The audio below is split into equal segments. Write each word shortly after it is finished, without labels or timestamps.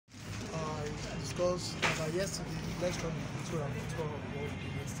discussed about yesterday, lecture on the tour of what we did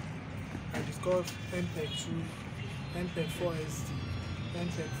yesterday. I discussed MPEG 2, MPEG 4SD,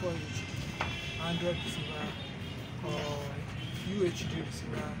 MPEG 4HD, Android receiver, UHD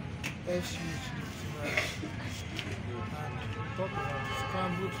receiver, SUHD receiver, and we talked about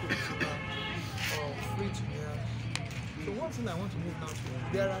scrambled receiver or free to air. So one thing I want to move now to,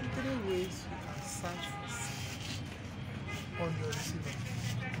 there are 3 ways you can search for SIM on your receiver.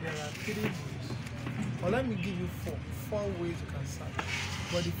 There are 3 ways. Or let me give you 4 ways you can search.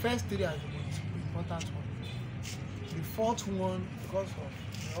 But the first 3 are the most important one. The 4th one, because of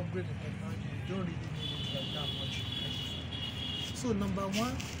the upgrade in technology, you don't really need it like that much. So number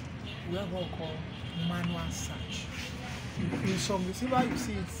 1, we have what we call manual search. In some receiver you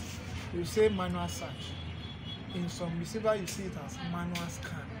see it, you say manual search. In some receiver you see it as manual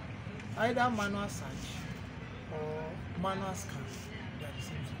scan. Either manual search or manual scan, they are the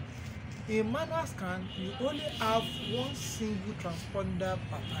same thing. In manual scan, you only have one single transponder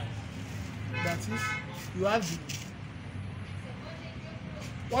per time. That is, you have the,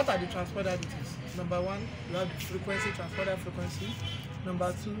 what are the transponder details? Number 1, you have the frequency, transponder frequency.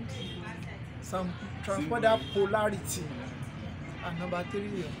 Number 2, some transponder polarity. And number 3,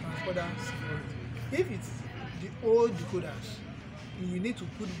 your transponder security. If it's the old decoders, you need to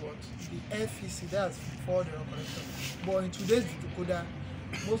put what? The FEC, that's for the connection. But in today's decoder,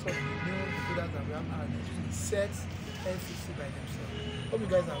 most of the new decoders that we have are set FEC by themselves. Hope you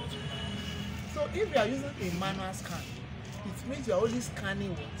guys are with me. So if you are using a manual scan, it means you are only scanning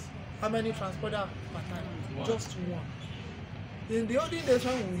what? How many transponder per time? Just 1. In the olden days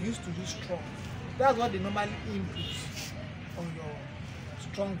when we used to do strong, that's what they normally input on your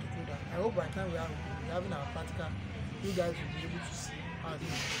strong decoder. I hope by the time we are having our practical, you guys will be able to see how it is.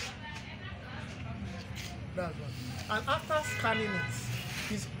 That's one. And after scanning it,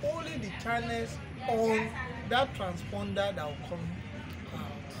 it's only the channels on that transponder that will come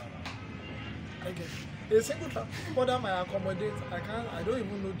out. Okay. A single transponder might accommodate, I don't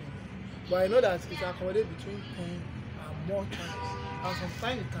even know the, but I know that it accommodates between 10 and more channels. And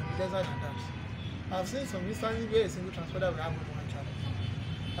sometimes it can be lesser than that. I've seen some instances where a single transponder will have only 1 channel.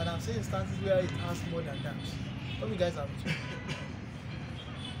 And I've seen instances where it has more than that. Hope you guys are with me.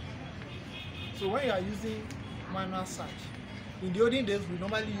 So when you are using manual search, in the olden days we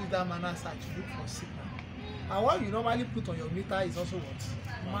normally use that manual search to look for signal. And what you normally put on your meter is also what?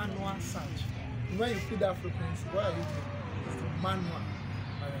 Manual search. When you put that frequency, what are you doing? It's the manual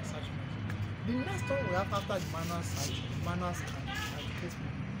by your search method. The next one we have after the manual search, the manual scan, like the case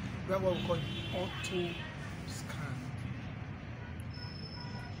we have what we call the auto scan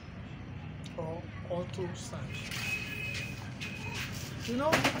or auto search. You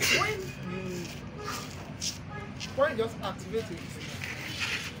know, when you just activate it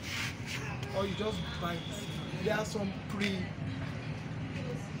or you just buy it, there are some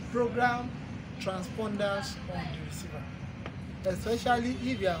pre-programmed transponders on the receiver, especially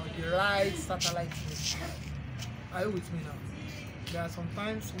if you are on the right satellite link. Are you with me now? There are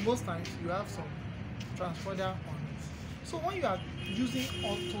sometimes, most times, you have some transponder on it. So when you are using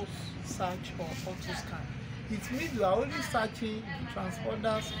auto search or auto scan, it means you are only searching the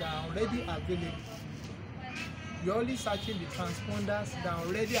transponders that are already available. You're only searching the transponders that are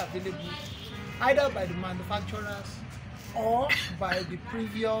already available, either by the manufacturers or by the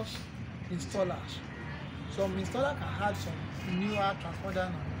previous installers. Some installer can add some newer transponder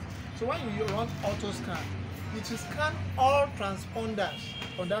on it. So when you run auto scan, it will scan all transponders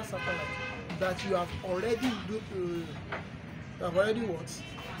on that satellite that you have already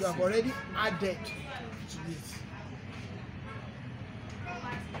added to it.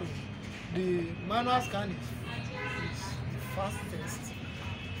 So the manual scan is the fastest,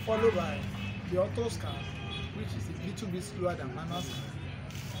 followed by the auto scan, which is a little bit slower than manual scan.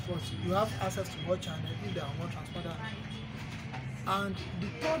 But you have access to more channels if there are more transponders. And the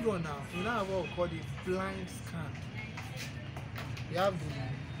third one now, we now have what we call the blind scan. We have the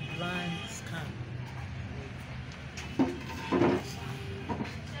blind scan.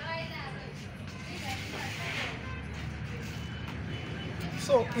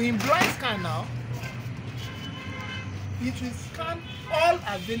 So in blind scan now, it will scan all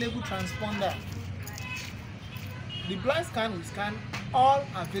available transponders. The blind scan will scan all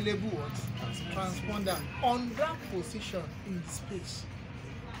available transponder on that position in the space.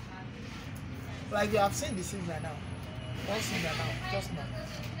 Like you have seen the signal now, one signal now, just now.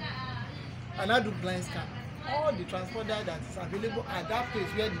 And I do blind scan. All the transponder that is available at that place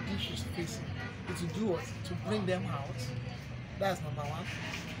where the dish is facing, it will do what? To bring them out. That's number 1.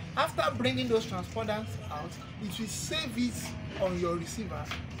 After bringing those transponders out, it will save it on your receiver.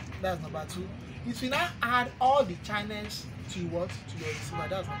 That's number 2. It will now add all the channels to what? To your receiver.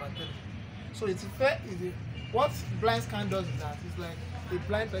 That's number 3. So it's fair. What blind scan does is that it's like a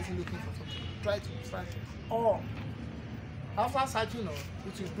blind person looking for something. Try to search all. After searching all,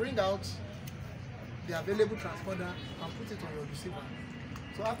 it will bring out the available transponder and put it on your receiver.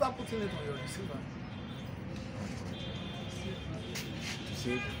 So after putting it on your receiver,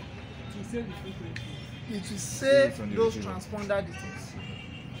 it will save those transponder details.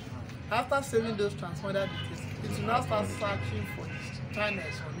 After saving those transponder details, it will now start searching for the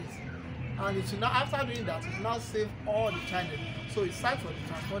channels on it. And it will now, after doing that, it will now save all the channels. So it search for the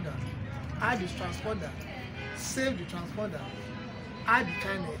transponder, add the transponder, save the transponder, add the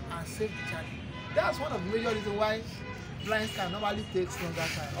channel, and save the channel. That's one of the major reasons why blind scan normally takes longer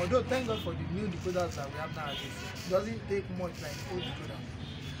time. Although thank God for the new decoders that we have nowadays, it doesn't take much like old decoders.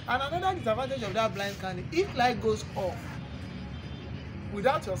 And another disadvantage of that blind scanning, if light goes off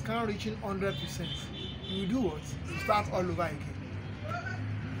without your scan reaching 100%, you do what? You start all over again.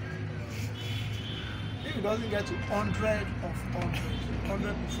 If it doesn't get to 100%,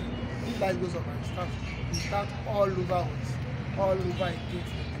 if light goes off and you start all over once, all over again from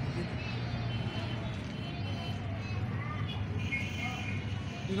the beginning.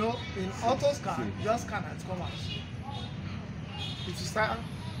 You know, in auto scan, just scan and come out. It will start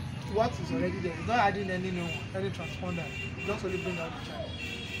what is already there. It's not adding any new one, any transponder. Just only bring out the channel.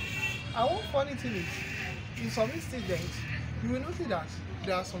 And one funny thing is, in some instances, you will notice that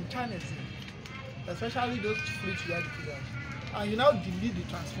there are some channels here, especially those free to air decoders, and you now delete the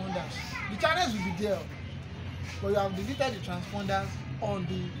transponders. The channels will be there, but you have deleted the transponders on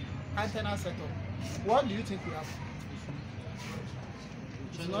the antenna setup. What do you think will happen?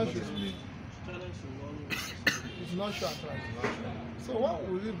 It's not sure. It's not sure at all. So what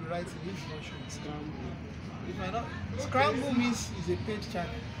will you be writing if it's not sure? It might not. Scramble means it's a paid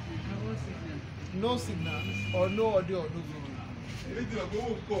channel. No signal or no audio or no video.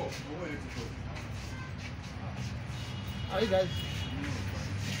 Are you guys?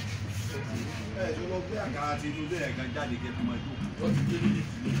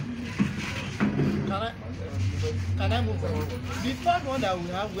 Can I move on? The third one that we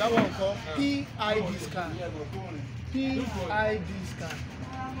have what we call PID scan. PID scan.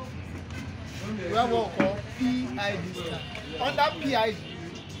 We have what we call PID scan. Under PID,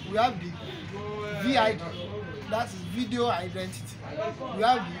 we have the VID, that's video identity. We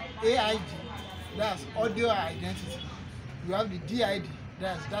have the AID, that's audio identity. We have the DID,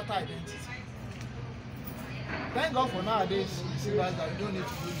 that's data identity. Thank God for nowadays receivers that you don't need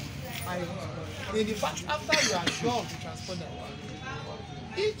to do IID. In the fact, after you are sure of the transponder,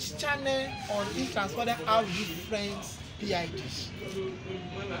 each channel on each transponder have different PIDs.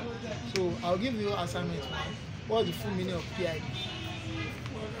 So I'll give you assignment 1. What's the full meaning of PID?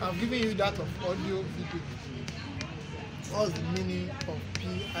 I've given you that of audio video. What's the meaning of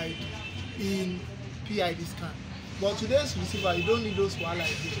PID in PID scan? But today's receiver, you don't need those wahala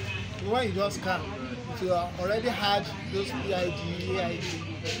again. When you just scan, you already had those PID, AID,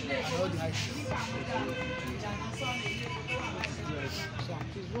 and all the IDs. So,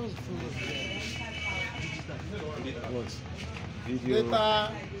 please, what's the full of What? Video.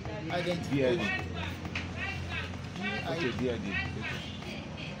 data identification? Okay, DID.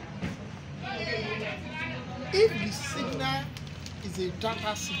 If the signal is a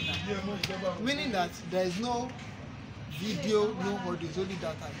data signal, meaning that there is no video, no audio, it's only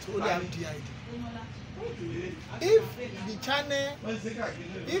data, it's only have DID. If the channel, if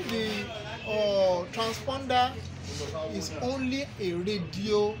the transponder is only a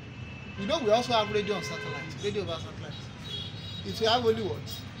radio, you know we also have radio on satellite, radio over satellite, it will have only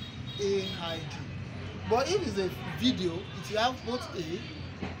what? AID. But if it's a video, it will have both A, D,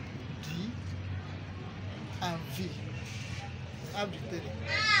 and V. Have the three.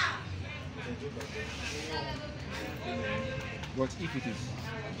 But if it is,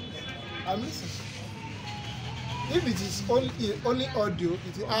 I'm listening. If it is only audio,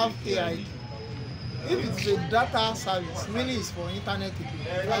 it will have AID. If it is a data service, meaning it's for internet, it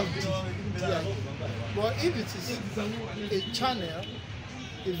will have DID. But if it is a channel,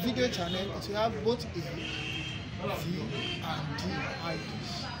 a video channel, it will have both A, V, and D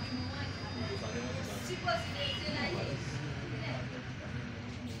IDs.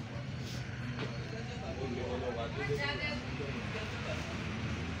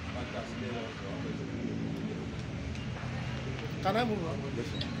 Can I move on?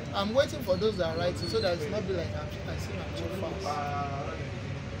 I'm waiting for those that are writing so that it's not be like I see I'm too fast.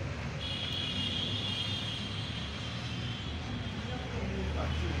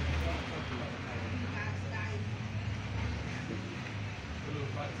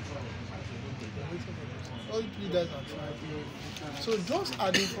 All three dice are tried. So those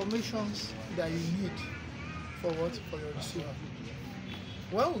are the informations that you need for what? For your receiver.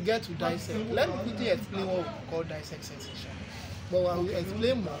 When we get to dissect, let me quickly explain what we call dissect sensation. But I will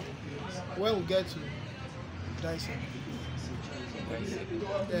explain more when we get to dissect.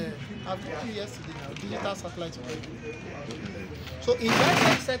 I've told you yesterday now, digital satellite radio. So in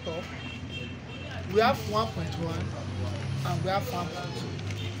dissect setup, we have 1.1 and we have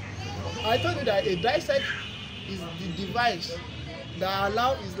 1.2. I told you that a dissect is the device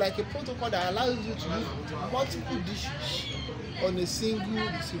that is like a protocol that allows you to use multiple dishes on a single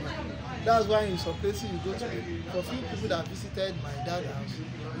receiver. That's why in some places you go to, for few people that visited my dad's house, you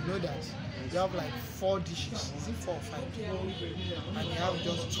know that you have like 4 dishes, is it 4 or 5? And you have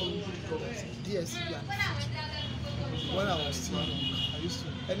just 2 DSTV and switch. When I was still young, I used to,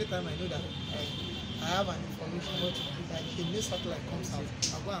 anytime I know that I have an information what to do, like a new satellite comes out,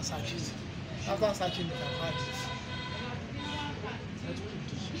 I'll go and search it. After searching it, I've had it.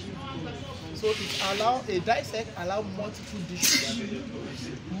 So it allows a dissect allow multiple dishes,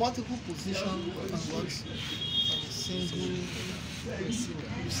 multiple positions and works on a single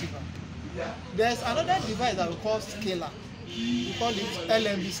receiver. There's another device that we call scaler. We call it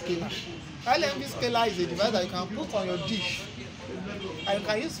LMB scaler. LMB scaler is a device that you can put on your dish, and you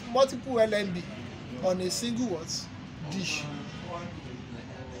can use multiple LMB on a single dish.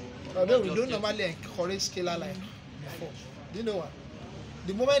 Although we don't normally encourage scaler like before. Do you know what?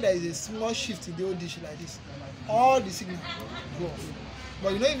 The moment there is a small shift in the old dish like this, all the signal go off.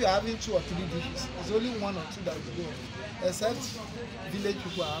 But you know, if you're having 2 or 3 dishes, it's only 1 or 2 that will go off. Except village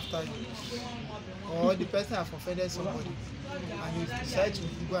people are after you, or the person has offended somebody, and you decide to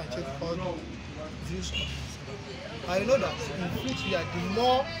go and check all the views. And you know that in future, the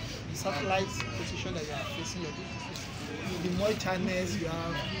more the satellite position that you are facing your dish, the more channels you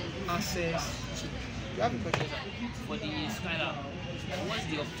have access to. You have a question? For the Skylar, what's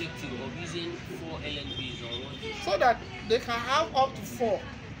the objective of using 4 LNBs or what? So that they can have up to 4.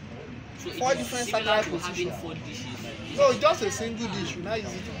 So 4 different satellite positions. 4 dishes. Like No, just a single dish. You now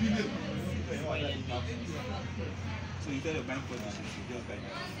use it. 4 LNBs. So instead of buying 4 dishes, you just buy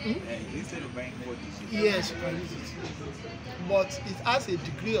instead of buying 4 dishes. Yes, you can use it. But it has a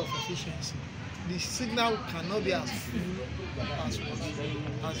degree of efficiency. The signal cannot be as full as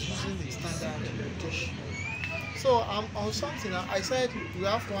using the standard dish. So on something I said we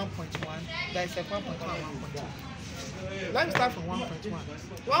have 1.1, dissect 1.1 and 1.2. Let me start from 1.1.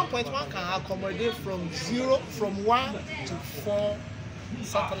 1.1 can accommodate from 1 to 4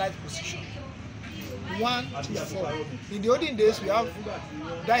 satellite position. 1 to 4. In the olden days, we have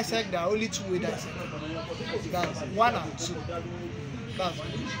dissect that are only 2-way dissect. That's 1 and 2. That's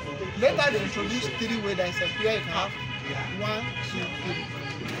later they introduced 3-way dissect where you can have 1, 2,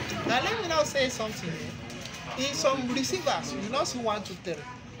 3. Now let me now say something here. In some receivers, you do not see 1, 2, 3.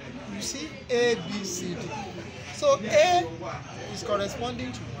 You see A, B, C, D. So A is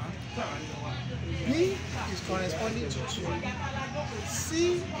corresponding to 1. B is corresponding to 2.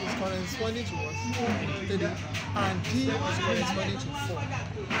 C is corresponding to what? 3. And D is corresponding to 4.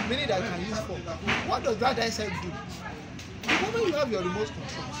 Meaning that you can use 4. What does that dissect do? The moment you have your remote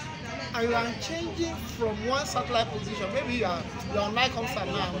control and you are changing from one satellite position, maybe you're on Nicomsat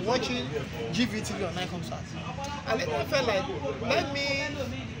now, I'm watching GVTV on Nicomsat, and later I felt like, let me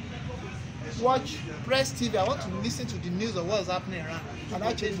watch Press TV, I want to listen to the news of what's happening around, and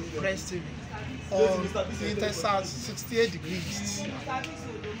I change to Press TV on the Intelsat 68 degrees.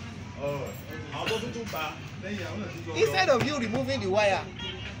 Instead of you removing the wire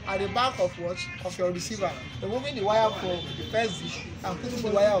at the back of your receiver, removing the wire from the first dish and putting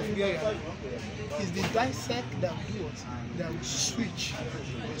the wire of where you are, is the dissect that will do what? That will switch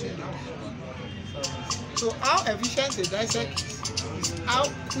between the two. So how efficient a dissect is how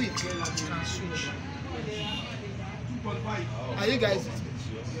quick you can switch. Are you guys with me?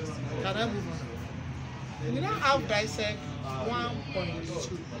 Can I move on? We now have dissect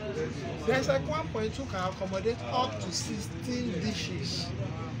 1.2. Dissect 1.2 can accommodate up to 16 dishes.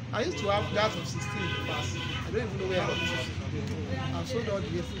 I used to have that of 16 in the past. I don't even know where I got it. I've sold all the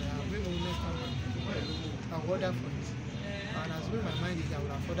yesterday. I'll bring the next time. I'll order for it. And as well, my mind is I will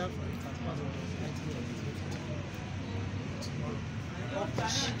have ordered for it as part of the 19th. Up to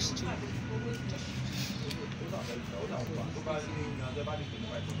 16.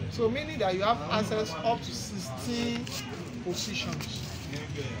 So meaning that you have access up to 16 positions.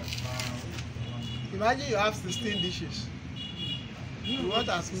 Imagine you have 16 dishes. You want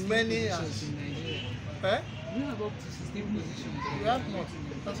as many as You have up to 16 positions. you have more,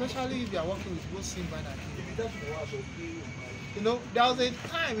 especially if you are working with both SIM and You know, there was a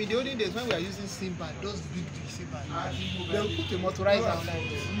time in the olden days when we were using Simba, those big Simba, they would put a motorizer on like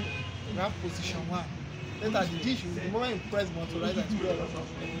this. You have position 1. Later the dish, the moment you press motorizer, it's go to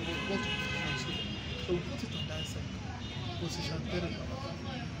position 2. So we put it on that side, position 3.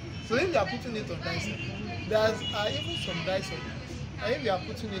 So if you are putting it on that side, there's even some dice on it. And if you are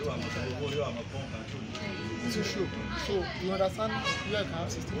putting it on the side, it will show. So you understand where you can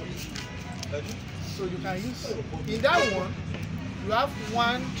have 16 pieces. So you can use, in that one, you have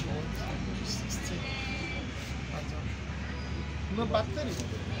 1 to 16. Number 3,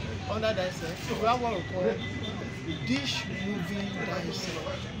 under that set, you have what we call dish moving dice.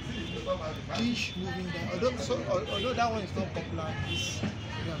 Dish moving dice. Although that one is not popular,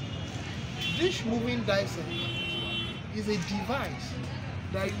 dish moving dice is a device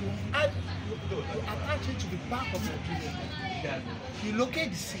that you attach it to the back of your drill. You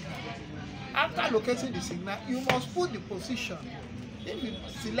locate the signal. After locating the signal, you must put the position. If you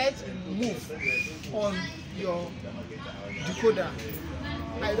select move on your decoder,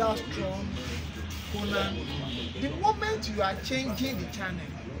 either strong, Conan, the moment you are changing the channel,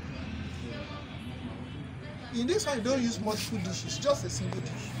 in this one you don't use multiple dishes, just a single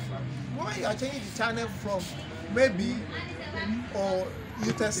dish. When you are changing the channel from maybe or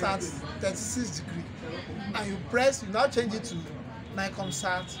Utelsat 36 degree, and you press, you now change it to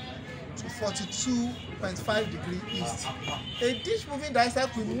Nicomsat to 42.5 degree east. A dish moving dice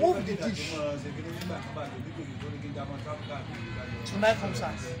will move the dish to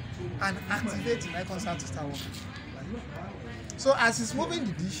Nicomsat and activate the Nicomsat to start working. So as it's moving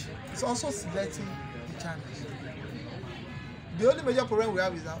the dish, it's also selecting the channels. The only major problem we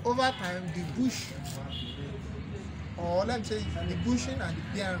have is that over time the bush, or let me say the bushing and the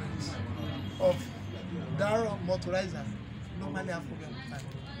bearings of that motorizer normally have problem with time.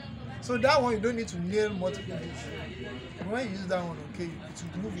 So that one you don't need to nail multiple dishes. When you use that one, okay, it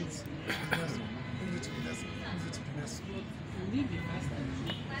will move it to the next one, move it to the next one, move it to the next one.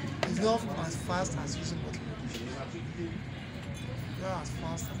 It's not as fast as using multiple dishes. Not as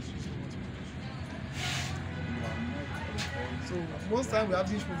fast as using multiple dishes. So most time we have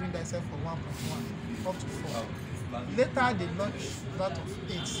dish moving themselves for 1.1 up to 4. Later they launch that of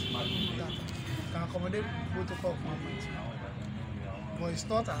 8 that can accommodate protocol of 1.2. But it's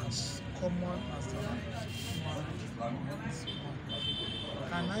not as common as the one.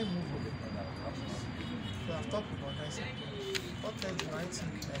 Can I move away? So I've talked about that. What else do I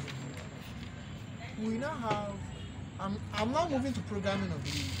think that we now have? I'm now moving to programming of the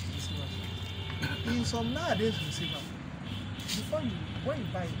receiver. In some nowadays receiver, when you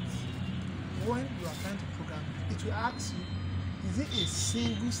buy it, when you are trying to program it will ask you, is it a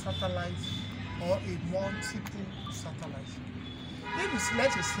single satellite or a multiple satellite? If you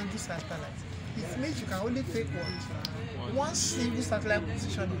select a single satellite, it means you can only take one single satellite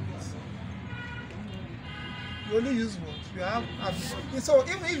position in it. You only use what? You have so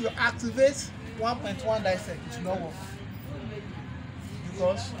even if you activate 1.1 dissect, it will not work.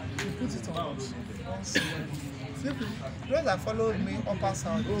 Because you put it on one single. Those that followed me upper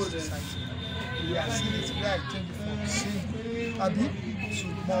south society, we are seeing it where I changed from single to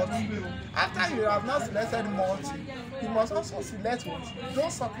multi. After you have not selected multi, you must also select what?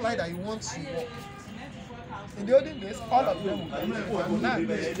 Those satellite that you want to work. In the olden days, all of them will now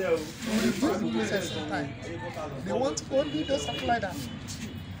reduce the processing time. They want only those satellite that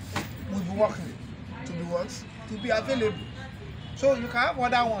will be working to be works, to be available. So you can have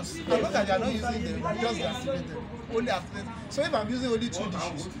other ones, as long as you are not using them, just deactivate them. Only activate. So if I'm using only 2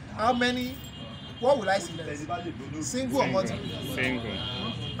 dishes, how many? What will I select? Single or multiple? Single.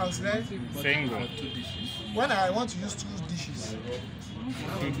 I'll select Single. when I want to use 2 dishes.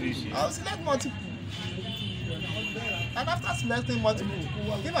 2 dishes. I'll select multiple. And after selecting multiple,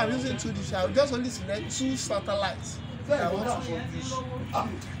 if I'm using 2 dishes, I'll just only select 2 satellites that I want to use.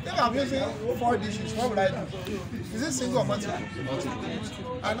 If I'm using 4 dishes, what will I do? Is it single or multiple?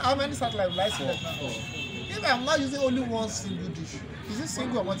 And how many satellites will I select now? If I'm not using only one single dish, is it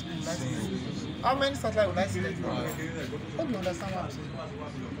single or multiple will I select? How many satellites will I select now? Hope you understand what I'm saying.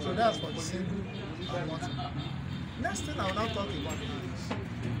 So that's for the single and multiple. Next thing I will now talk about is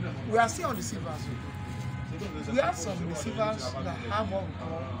we are still on receivers. We have some receivers that have what we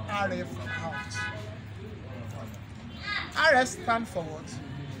call RF out. RF stand for what?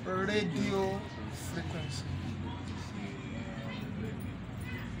 Radio frequency.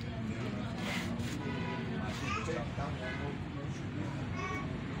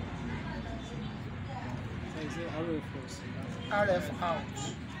 RF out.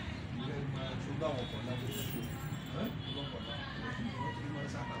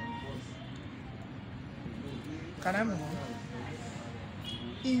 Can I move on?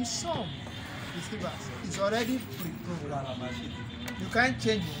 in some receivers, it's already pre-programmed. You can't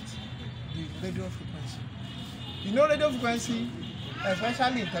change it, the radio frequency. You know, radio frequency,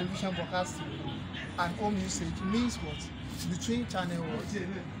 especially in television broadcasting and home usage, means what? Between channel what?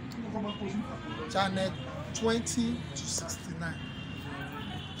 Channel 20 to 69.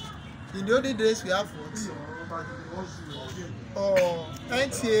 In the olden days, we have what? Or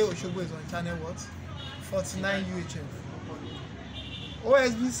NTA Osogbo is on channel what? 49 UHF.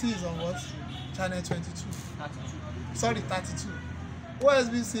 OSBC is on what? Channel 22. 32. Sorry, 32.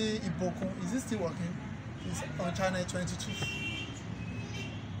 OSBC Ibokun, is it still working? It's on channel 22.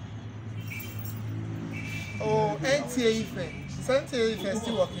 Oh, NTA Ife. Is NTA Ife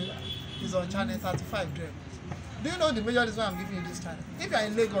still working? Is on channel 35 there. Do you know the major reason I'm giving you this channel? If you are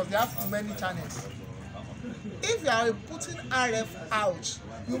in Lagos, they have many channels. If you are putting RF out,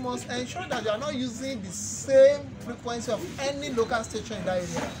 you must ensure that you are not using the same frequency of any local station in that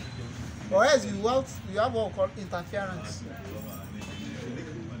area. Or else you have what we call interference.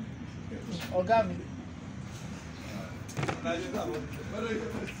 Ogami.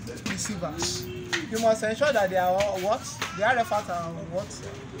 Receivers. You must ensure that they are what? The RF out are what?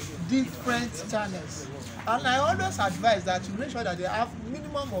 Different channels. And I always advise that you make sure that they have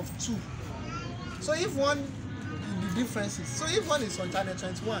minimum of 2. So if one in the differences, so if one is on channel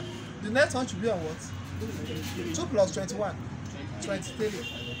 21, the next one should be on what? 2 plus 21, 23.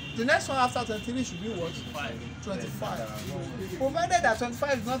 The next one after 23 should be what? 25. Provided that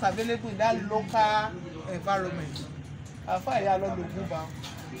 25 is not available in that local environment. Are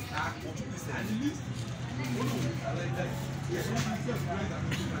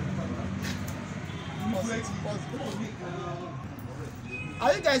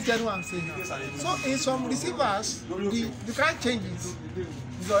you guys getting what I'm saying now? So in some receivers, you can't change it.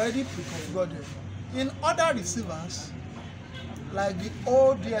 It's already pre-configured. In other receivers, like the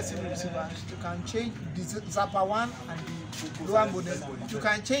old DSCB receivers, you can change the Zappa 1 and the lower model. You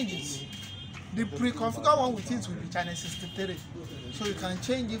can change it. The pre-configured one with it will be channel 63. So you can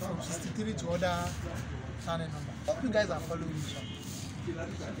change it from 63 to other channel number. Hope you guys are following me.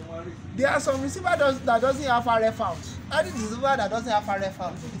 There are some receiver that doesn't have RF out. Any receiver that doesn't have RF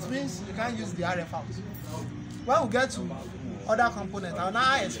out, it means you can't use the RF out. When we get to other components, I'll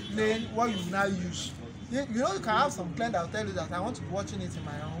now explain what you now use. You know, you can have some client that will tell you that I want to be watching it in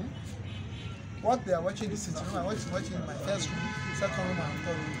my home. What they are watching is sitting room, I want to watch it in my first room, second room, and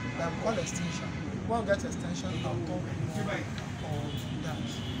third room. They are called extension. When we get extension, I'll talk more on that.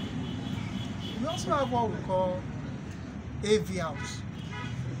 We also have what we call AV out.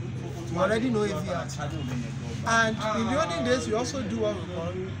 You already know AV out. And in the olden days, we also do what we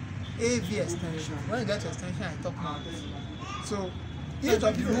call AV extension. When you get to extension, I talk about it. So each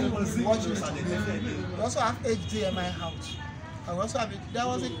of the room watching it today, we also have HDMI out. And we also have there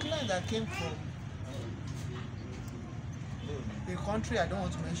was a client that came from a country I don't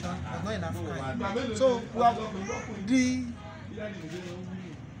want to mention, but not in Africa. So we have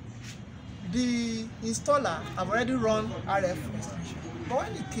the installer have already run RF extension. But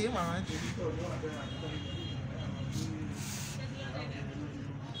when it came around,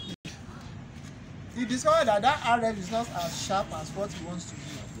 he discovered that RF is not as sharp as what he wants to do.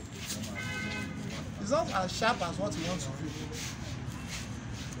 It's not as sharp as what he wants to do.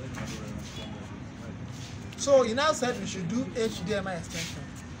 So he now said we should do HDMI extension.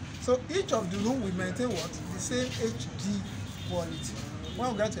 So each of the room will maintain what? The same HD quality.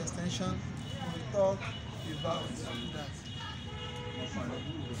 When we get to extension, we talk about that.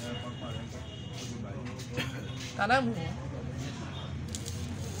 Can I move on?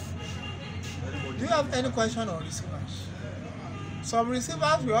 Do you have any question on receivers? Some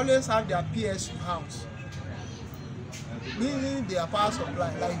receivers will always have their PSU out, meaning their power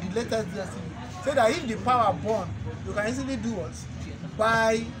supply, like the latest DSTV. So that if the power burn, you can easily do what?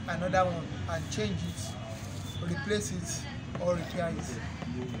 Buy another one and change it, replace it, or repair it.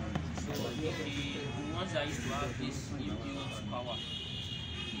 The ones that used to have this inbuilt power,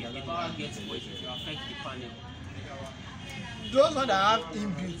 if the power gets spoiled, it will affect the panel. Those ones that have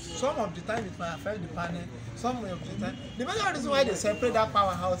inbuilt, some of the time it might affect the panel, some of the time. The major reason why they separate that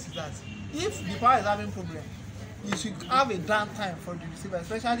powerhouse is that if the power is having problem, you should have a downtime for the receiver,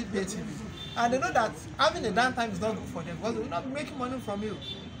 especially pay TV. And they know that having a downtime is not good for them because they will not be making money from you.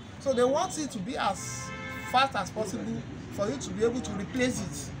 So they want it to be as fast as possible for you to be able to replace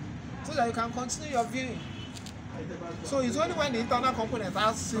it so that you can continue your viewing. So it's only when the internal component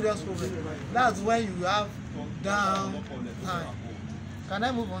has serious problem that's when you have downtime. Can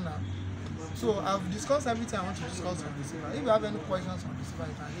I move on now? So I've discussed everything I want to discuss on receiver. If you have any questions on receiver,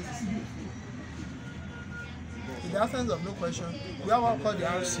 you can raise it. in the absence of no question, we have what we call the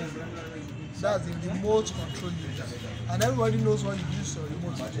RC. That's the remote control unit. And everybody knows what you use your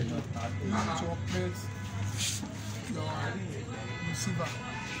remote to do. You use it to operate your receiver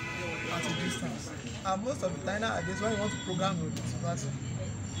at a distance. And most of the time nowadays, when you want to program your receiver,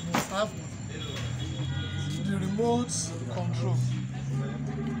 you must have the remote control.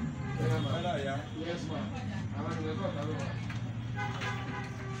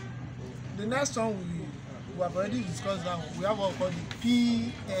 The next one we have already discussed that one. We have what we call the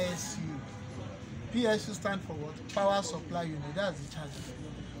PSU. PSU stands for what? Power supply unit. That's the charger.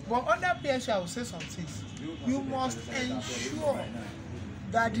 But under PSU, I will say some things. You must ensure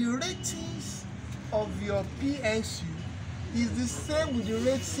that the ratings of your PSU is the same with the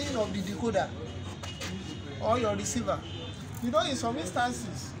rating of the decoder or your receiver. You know, in some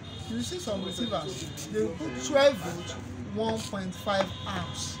instances, you see some receivers, they will put 12 volt, 1.5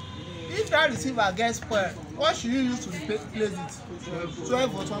 amps. If that receiver gets spoiled, what should you use to replace it?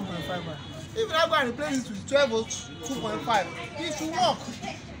 12 volt, 1.5 amps. If you now go and replace it with 12 volt, 2.5, it should work.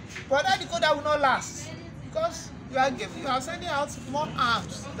 But that decoder will not last because you are sending out more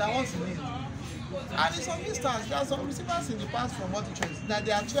amps than what you need. And in some instances, there are some receivers in the past from MultiChoice that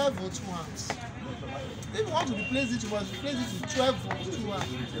they are 12 volt 2 amps. If you want to replace it, you must replace it with 12 volt 2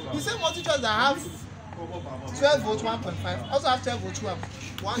 amps. The same MultiChoice that have 12 volt 1.5 also have 12 volt 2 amps.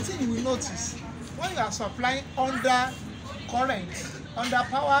 One thing you will notice, when you are supplying under current, under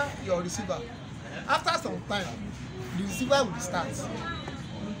power your receiver, after some time, the receiver will start.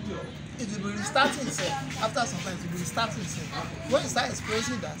 It will be restarting itself. After some time, it will be restarting itself. When you start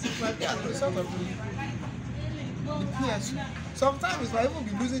experiencing that, it might be as a result of the PSU. Sometimes it might even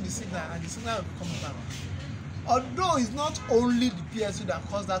be losing the signal and the signal will be coming back. Although it's not only the PSU that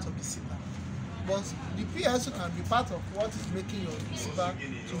causes that of the signal, but the PSU can be part of what is making your receiver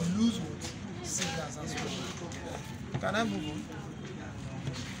to lose signals as well. Can I move on?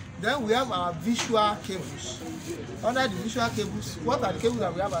 Then we have our visual cables. Under the visual cables, what are the cables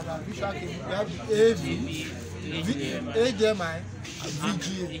that we have as our visual cables? We have the AV, HDMI,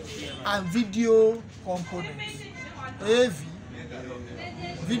 VGA, and video components. AV,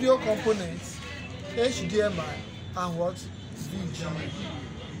 video components, HDMI, and what? VGA.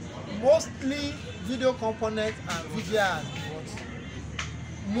 Mostly video components and VGA has been what?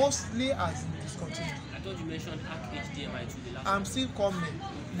 Mostly has been discontinued. I thought you mentioned ARC HDMI to the last. I'm still coming.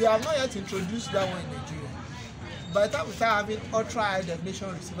 They have not yet introduced that one in Nigeria. By the time we start having ultra high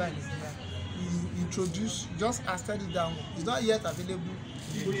definition receiver in Nigeria, we introduce just extend it down. It's not yet available.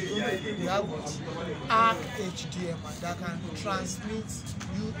 We have what? ARC HDMI that can transmit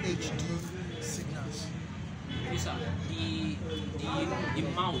UHD signals. Yes, sir. The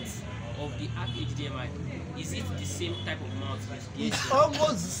mount of the ARC HDMI, is it the same type of mount as the It's HDMI?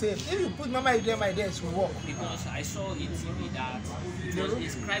 almost the same. If you put normal HDMI there, it will work. Because I saw in TV that it was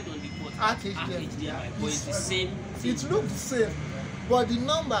inscribed on the port ARC ARC HDMI. HDMI, but it's the same thing. It looks the same, but the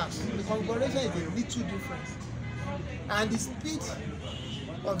numbers, the configuration is a little different. And the speed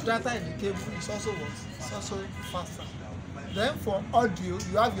of data in the cable is also what? It's also faster. Then for audio,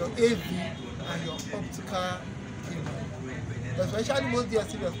 you have your AV and your optical cable. Especially most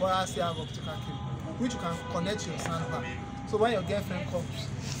DSTV explorers still have optical cable, which you can connect to your soundbar. So when your girlfriend comes,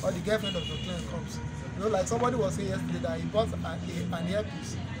 or the girlfriend of your client comes, you know, like somebody was saying yesterday that he bought an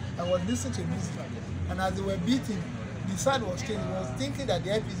earpiece and was listening to music, and as they were beating, the sound was changing. He was thinking that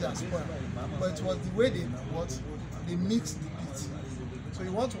the earpiece was spoiled, but it was the way they mixed the beat. So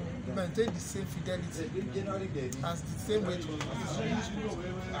you want to maintain the same fidelity as the same way to use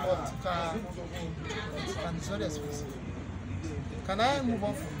optical, and it's very expensive. Can I move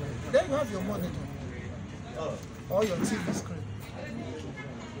on from there? Then you have your monitor or your TV screen.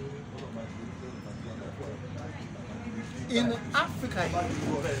 In Africa,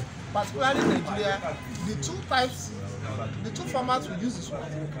 particularly Nigeria, the two formats we use is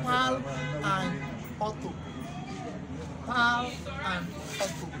what? PAL and Auto. PAL and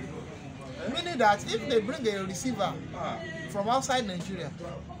Auto. Meaning that if they bring a receiver from outside Nigeria,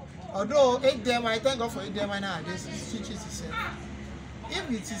 although HDMI, thank God for HDMI nowadays, it switches itself. If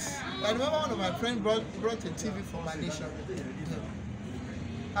it is, I remember one of my friends brought a TV from Malaysia,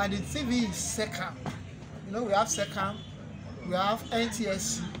 and the TV is SECAM. You know, we have SECAM, we have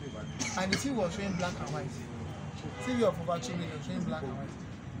NTSC, and the TV was showing black and white. TV of over 2 million showing black and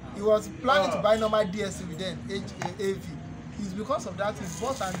white. He was planning to buy normal DSTV then, AV. It's because of that he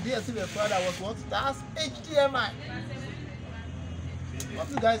bought an DSTV Explorer that was what? That's HDMI. What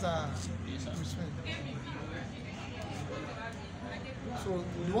you guys are respect. So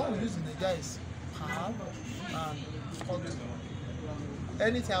the one we use in Nigeria is PAL and Auto.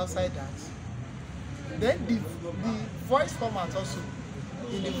 Anything outside that, Then the voice format also.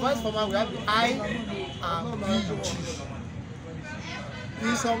 In the voice format, we have the I and B.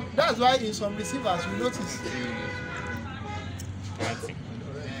 In some, that's why in some receivers you notice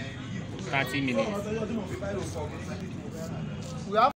 30 minutes. we have